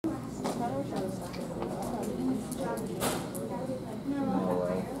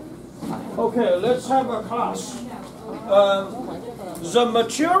Okay, let's have a class. The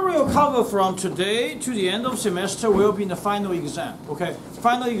material covered from today to the end of semester will be in the final exam. Okay,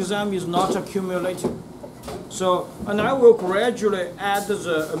 final exam is not accumulative. So, and I will gradually add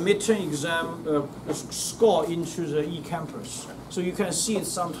the midterm exam score into the eCampus. So you can see it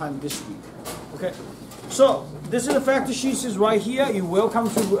sometime this week. Okay, so this is the fact sheet is right here. You're welcome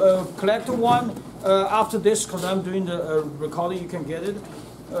to collect one after this, because I'm doing the recording. You can get it.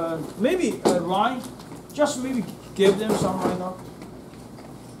 Maybe Ryan, just maybe give them some right now.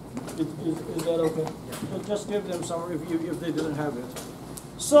 Is that okay? So just give them some if they didn't have it.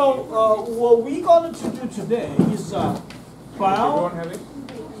 So what we're going to do today is biochemical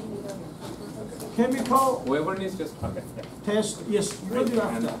whoever needs just test. Yes, you will do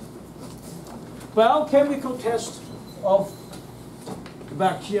after. Biochemical test of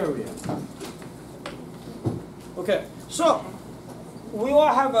bacteria. Okay, so we will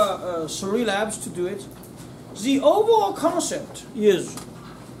have 3 labs to do it. The overall concept is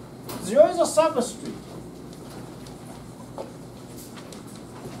there is a substrate,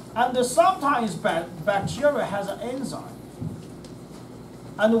 and sometimes bacteria has an enzyme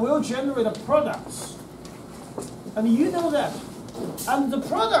and will generate products. And you know that. And the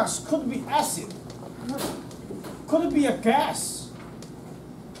products could be acid, could be a gas,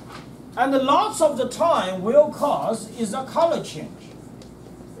 and lots of the time will cause is a color change.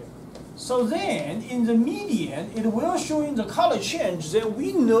 So then, in the median, it will show in the color change. Then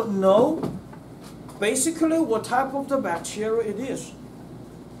we know basically what type of the bacteria it is.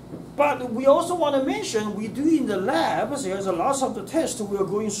 But we also want to mention, we do in the labs, there's a lot of the tests we are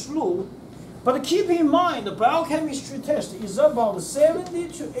going through. But keep in mind, the biochemistry test is about 70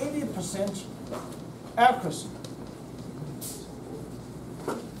 to 80% accuracy.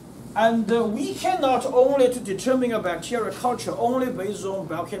 And we cannot only to determine a bacterial culture only based on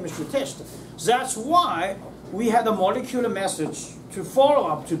biochemistry test. That's why we had a molecular method to follow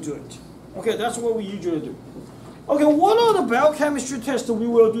up to do it. Okay, that's what we usually do. Okay, what are the biochemistry tests we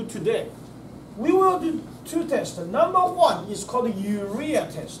will do today? We will do 2 tests. Number 1 is called the urea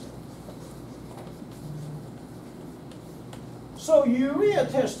test. So urea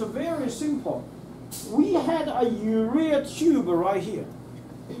test, very simple. We had a urea tube right here.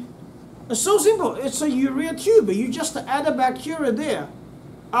 It's so simple. It's a urea tube. You just add a bacteria there.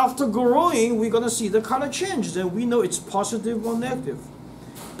 After growing, we're going to see the color change. Then we know it's positive or negative.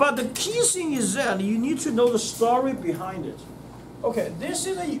 But the key thing is that you need to know the story behind it. Okay, this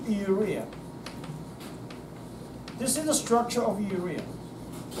is a urea. This is the structure of urea.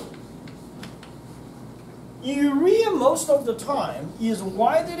 Urea, most of the time, is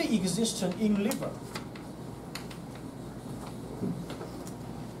widely existent in liver.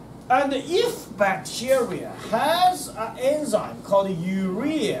 And if bacteria has an enzyme called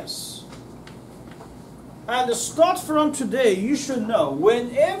urease, and start from today, you should know,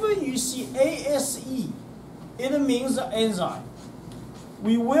 whenever you see ASE, it means the enzyme.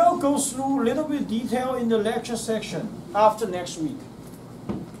 We will go through a little bit detail in the lecture section after next week.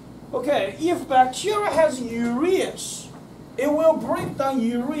 Okay, if bacteria has urease, it will break down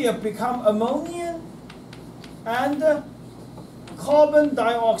urea, become ammonia and carbon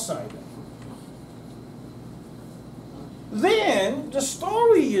dioxide. Then the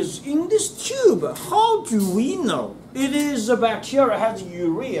story is, in this tube, how do we know it is a bacteria has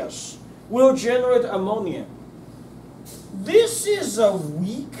urease, will generate ammonia? This is a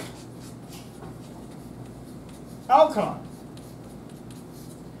weak alkaline.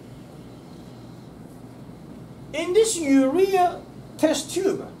 In this urea test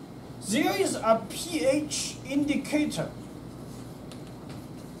tube, there is a pH indicator,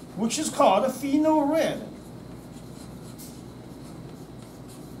 which is called phenol red.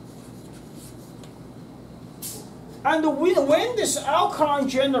 And when this alkaline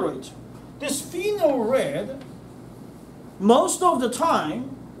generates, this phenol red, most of the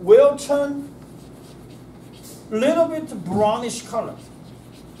time, will turn a little bit brownish color.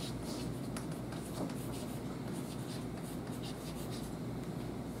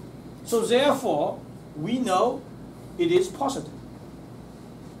 So therefore, we know it is positive.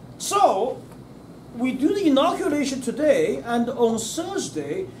 So we do the inoculation today, and on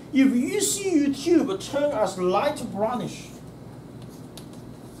Thursday, if you see your tube turn as light brownish,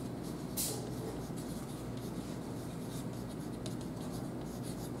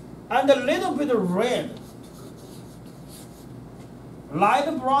 and a little bit of red, light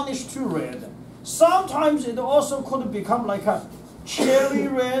brownish to red, sometimes it also could become like a cherry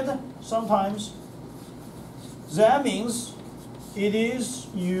red, sometimes. That means it is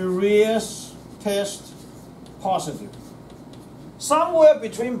urease test positive. Somewhere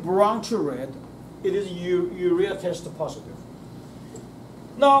between brown to red, it is urea test positive.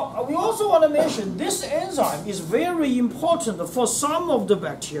 Now, we also want to mention this enzyme is very important for some of the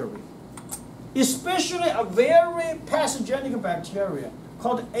bacteria, especially a very pathogenic bacteria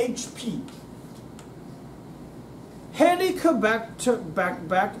called HP.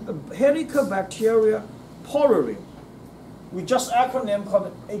 Helicobacteria pylori. We just acronym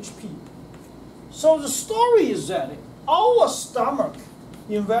called HP. So the story is that our stomach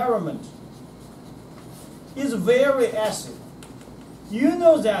environment is very acid. You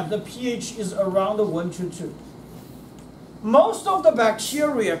know that the pH is around 1 to 2. Most of the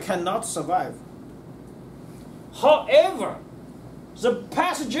bacteria cannot survive. However, the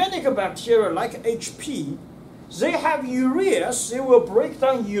pathogenic bacteria like HP, they have urease, they will break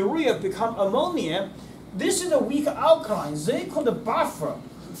down urea, become ammonia. This is a weak alkaline. They could buffer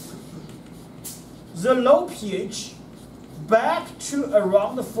the low pH back to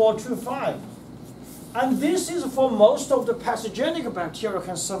around 4 to 5. And this is for most of the pathogenic bacteria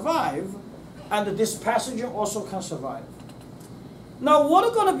can survive, and this pathogen also can survive. Now, what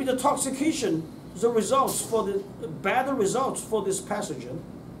are going to be the toxication, the results for the bad results for this pathogen?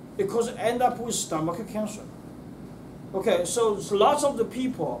 Because it end up with stomach cancer. Okay, so lots of the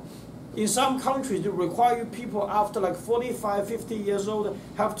people, in some countries, they require people after like 45, 50 years old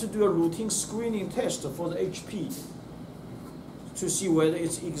have to do a routine screening test for the HP to see whether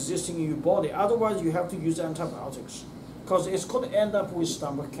it's existing in your body. Otherwise, you have to use antibiotics because it could end up with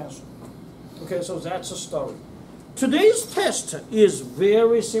stomach cancer. Okay, so that's the story. Today's test is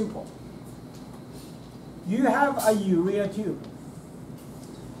very simple. You have a urea tube.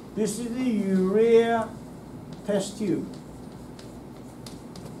 This is the urea test tube.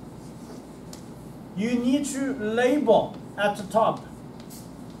 You need to label at the top.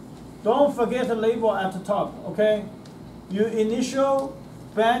 Don't forget to label at the top, okay? Your initial,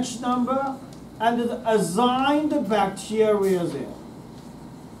 batch number, and the assigned bacteria there.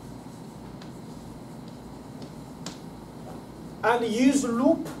 And use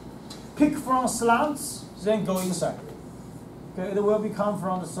loop, pick from slants, then go inside. Okay, it will become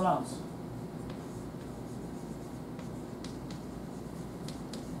from the slants.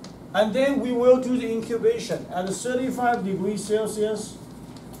 And then we will do the incubation at 35 degrees Celsius.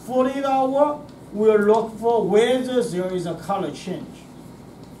 48 hours, we'll look for whether there is a color change.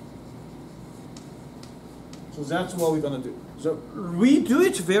 So that's what we're going to do. So we do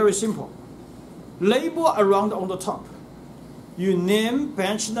it very simple. Label around on the top. You name,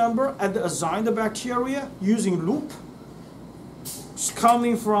 batch number, and assign the bacteria using loop. It's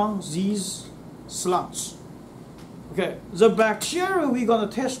coming from these slots. Okay, the bacteria we're going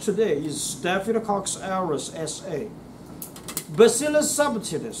to test today is Staphylococcus aureus SA, Bacillus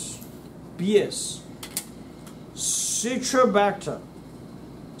subtilis BS, Citrobacter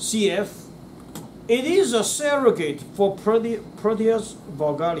CF. It is a surrogate for Proteus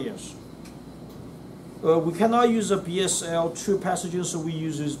vulgaris. We cannot use a BSL2 pathogen, so we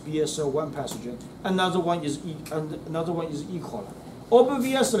use this BSL1 pathogen. Another one is E. coli.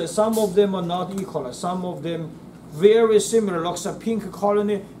 Obviously, some of them are not E. coli. Some of them very similar. Looks like pink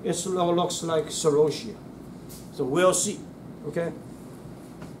colony. It looks like Serratia. So we'll see. Okay.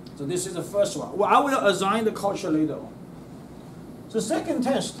 So this is the first one. Well, I will assign the culture later on. The second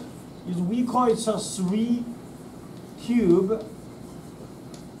test is we call it a 3-tube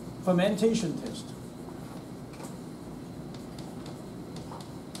fermentation test.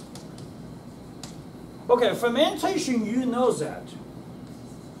 Okay, fermentation, you know that.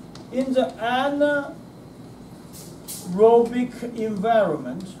 In the anaerobic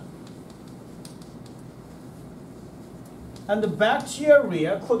environment, and the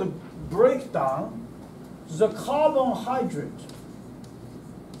bacteria could break down the carbohydrate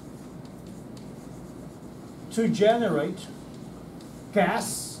to generate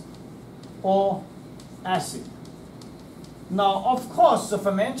gas or acid. Now, of course, the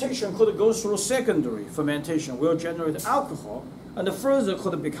fermentation could go through secondary fermentation, will generate alcohol, and further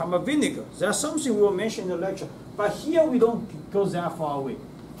could become a vinegar. That's something we will mention in the lecture. But here we don't go that far away.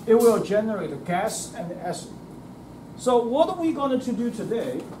 It will generate gas and acid. So what are we going to do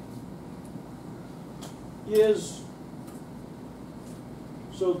today is,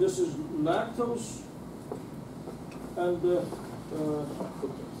 so this is lactose and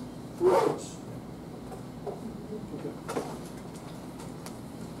fructose.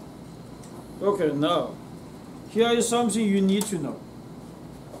 Okay, now, here is something you need to know.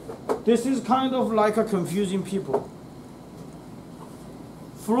 This is kind of like a confusing people.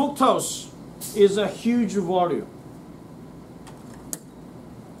 Fructose is a huge volume.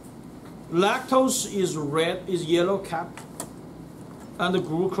 Lactose is red, is yellow cap, and the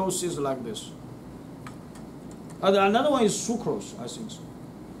glucose is like this. And another one is sucrose, I think. So.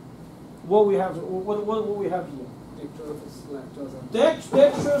 What we have here?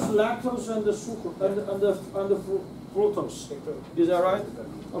 Dextrose, lactose, and the sucrose, and the fructose. Is that right?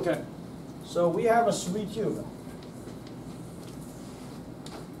 Okay. So we have a 3 tube.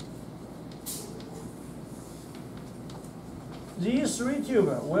 These 3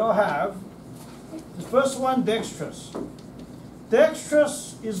 tubes will have the first one, dextrose.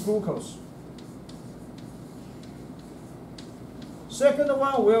 Dextrose is glucose. Second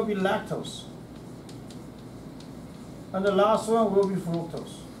one will be lactose. And the last one will be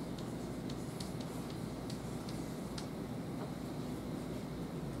fructose.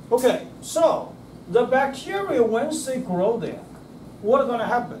 Okay, so the bacteria, once they grow there, what's going to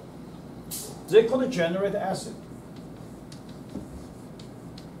happen? They're going to generate acid.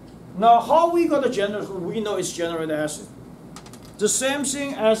 Now, how we going to generate? We know it's generate acid. The same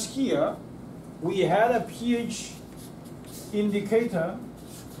thing as here, we had a pH indicator,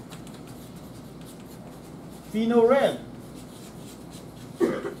 phenol red.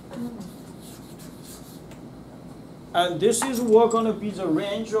 And this is what going to be the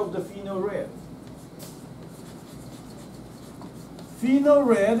range of the phenol red. Phenol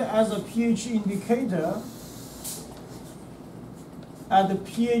red as a pH indicator at the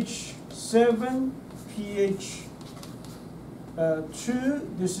pH 7, pH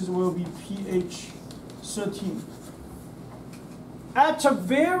 2, this will be pH 13. At a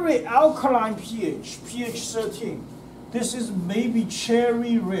very alkaline pH, pH 13, this is maybe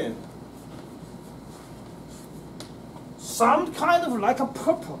cherry red. Some kind of like a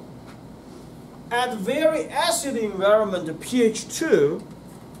purple. At very acid environment, pH 2,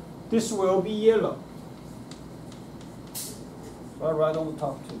 this will be yellow. Right on the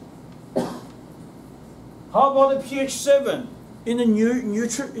top too. How about the pH 7 in the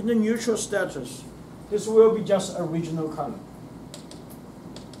neutral status? This will be just original color.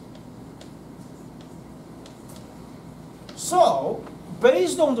 So,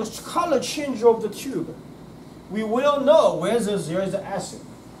 based on the color change of the tube, we will know whether there is acid.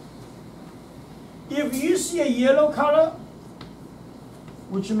 If you see a yellow color,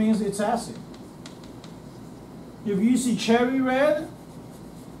 which means it's acid. If you see cherry red,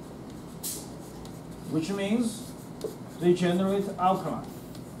 which means they generate alkaline.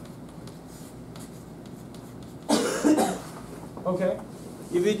 Okay?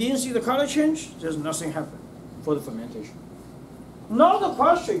 If you didn't see the color change, there's nothing happened for the fermentation. Now the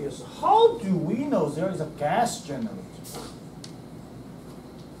question is, how do we know there is a gas generated?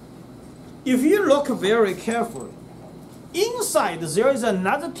 If you look very carefully, inside there is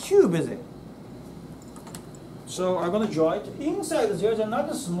another tube, is it? So I'm going to draw it. Inside there is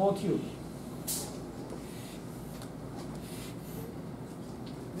another small tube.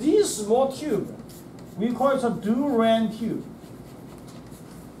 This small tube, we call it a Duran tube.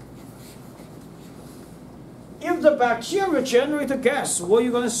 If the bacteria generate a gas, what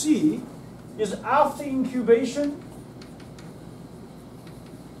you're going to see is after incubation,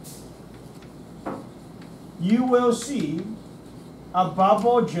 you will see a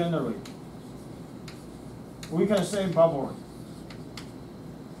bubble generate. We can say bubbling.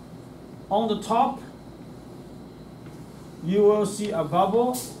 On the top, you will see a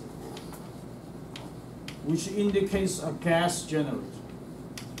bubble which indicates a gas generated.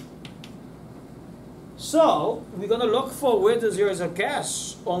 So, we're going to look for whether there is a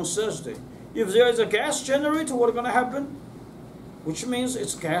gas on Thursday. If there is a gas generator, what's going to happen? Which means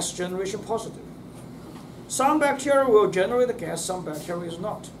it's gas generation positive. Some bacteria will generate the gas, some bacteria is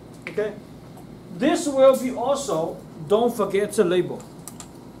not. Okay? This will be also, don't forget the label.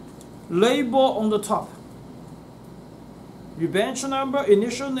 Label on the top. Your bench number,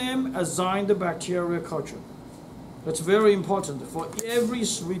 initial name, assign the bacteria culture. That's very important for every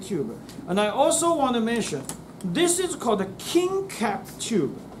 3 tube. And I also want to mention, this is called a king cap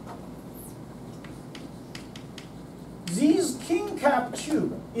tube. This king cap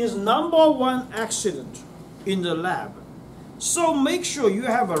tube is #1 accident in the lab. So make sure you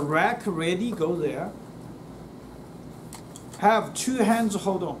have a rack ready, go there. Have 2 hands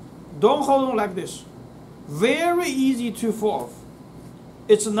hold on. Don't hold on like this. Very easy to fall off.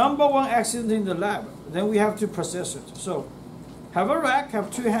 It's #1 accident in the lab. Then we have to process it. So have a rack, have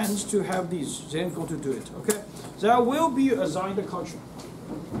 2 hands to have these. Then go to do it. Okay? That will be assigned the culture.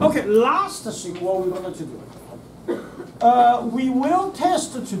 Okay, last thing what we're going to do. We will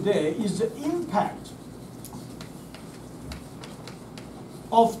test today is the impact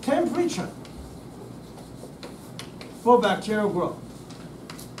of temperature for bacterial growth.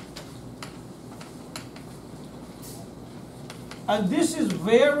 And this is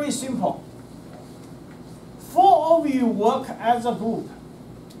very simple. 4 of you work as a group.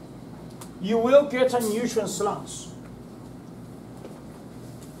 You will get a neutron slants.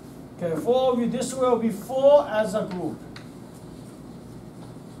 Okay, 4 of you, this will be 4 as a group.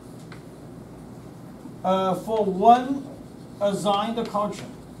 For one assigned culture.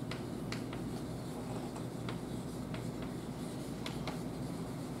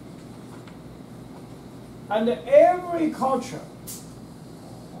 And every culture,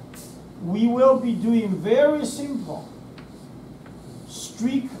 we will be doing very simple.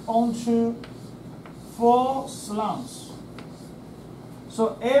 Streak onto 4 slants.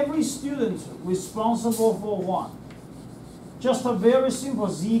 So every student responsible for 1. Just a very simple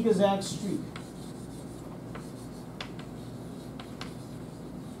zigzag streak.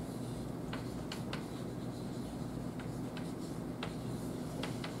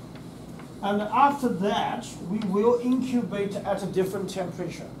 And after that, we will incubate at a different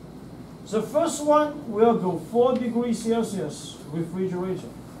temperature. The first one will go 4 degrees Celsius refrigerator.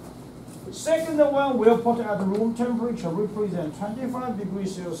 The second one will put at room temperature, represent 25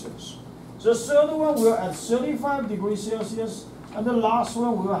 degrees Celsius. The third one will at 35 degrees Celsius, and the last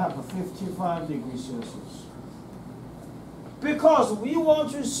one will have 55 degrees Celsius. Because we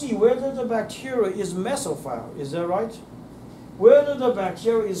want to see whether the bacteria is mesophile, is that right? Whether the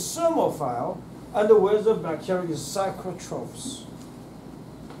bacteria is thermophile, and whether the bacteria is cyclotrophs.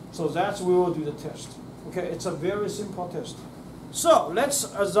 So that's we will do the test. Okay, it's a very simple test. So let's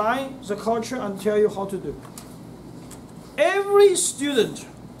assign the culture and tell you how to do. Every student,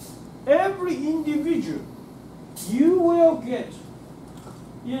 every individual, you will get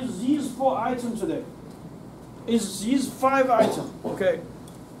is these 4 items today. Is these 5 items, okay?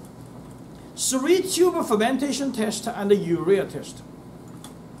 3 tube fermentation test and a urea test.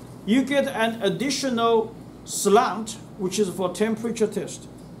 You get an additional slant, which is for temperature test.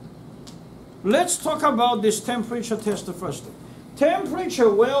 Let's talk about this temperature test first. Temperature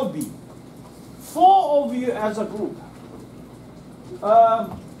will be 4 of you as a group.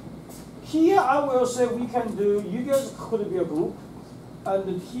 Here I will say we can do, you guys could be a group,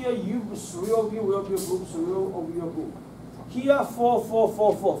 and here you 3 of you will be a group, 3 of you a group. Here 4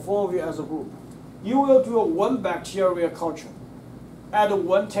 of you as a group. You will do a 1 bacteria culture at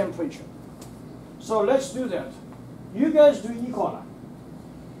 1 temperature. So let's do that. You guys do E. coli.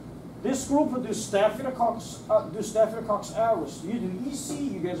 This group do Staphylococcus aureus. You do EC,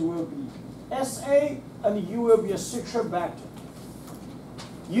 you guys will be SA, and you will be a Citrobacter.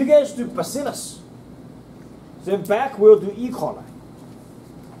 You guys do Bacillus. Then back we'll do E. coli.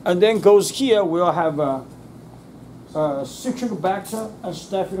 And then goes here, we'll have Citrobacter and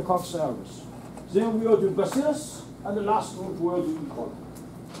Staphylococcus aureus. Then we'll do Bacillus, and the last group will do E. coli.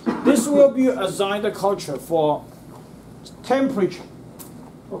 This will be assigned culture for temperature.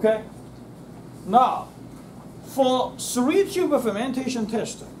 Okay? Now, for 3 tube fermentation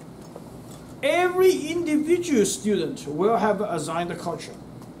test, every individual student will have assigned culture.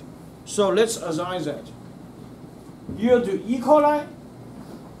 So let's assign that. You'll do E. coli,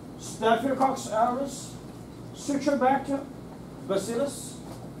 Staphylococcus aureus, Citrobacter, Bacillus,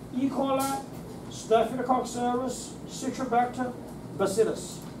 E. coli, Staphylococcus aureus, Citrobacter,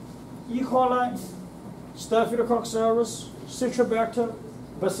 Bacillus, E. coli, Staphylococcus aureus, Citrobacter,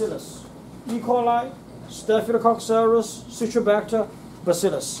 Bacillus, E. coli, Staphylococcus aureus, Citrobacter,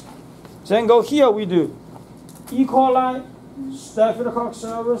 Bacillus. Then go here, we do E. coli, Staphylococcus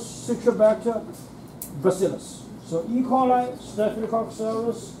aureus, Citrobacter, Bacillus. So E. coli, Staphylococcus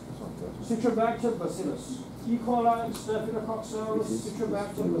aureus, Citrobacter, Bacillus. E. coli, Staphylococcus aureus,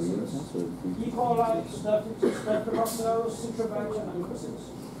 Citrobacter, Bacillus. E. coli, Staphylococcus aureus, Citrobacter, and Bacillus.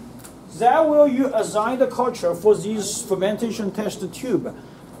 That will you assign the culture for these fermentation test tube.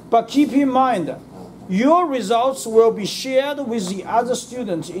 But keep in mind, your results will be shared with the other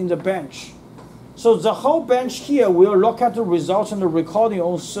students in the bench. So the whole bench here will look at the results and the recording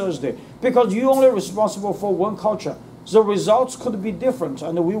on Thursday, because you're only responsible for 1 culture. The results could be different,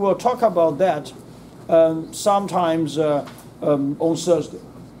 and we will talk about that sometimes on Thursday.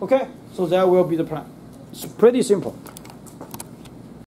 Okay? So that will be the plan. It's pretty simple.